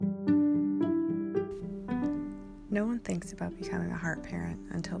No one thinks about becoming a heart parent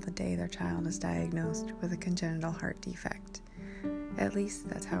until the day their child is diagnosed with a congenital heart defect. At least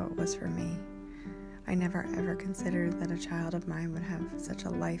that's how it was for me. I never ever considered that a child of mine would have such a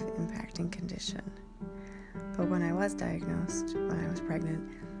life-impacting condition. But when I was diagnosed, when I was pregnant,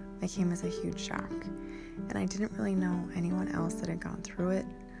 it came as a huge shock, and I didn't really know anyone else that had gone through it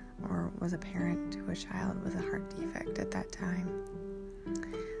or was a parent to a child with a heart defect at that time.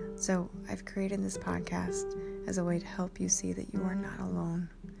 So I've created this podcast as a way to help you see that you are not alone,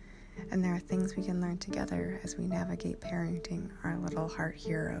 and there are things we can learn together as we navigate parenting our little heart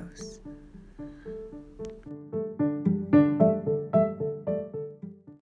heroes.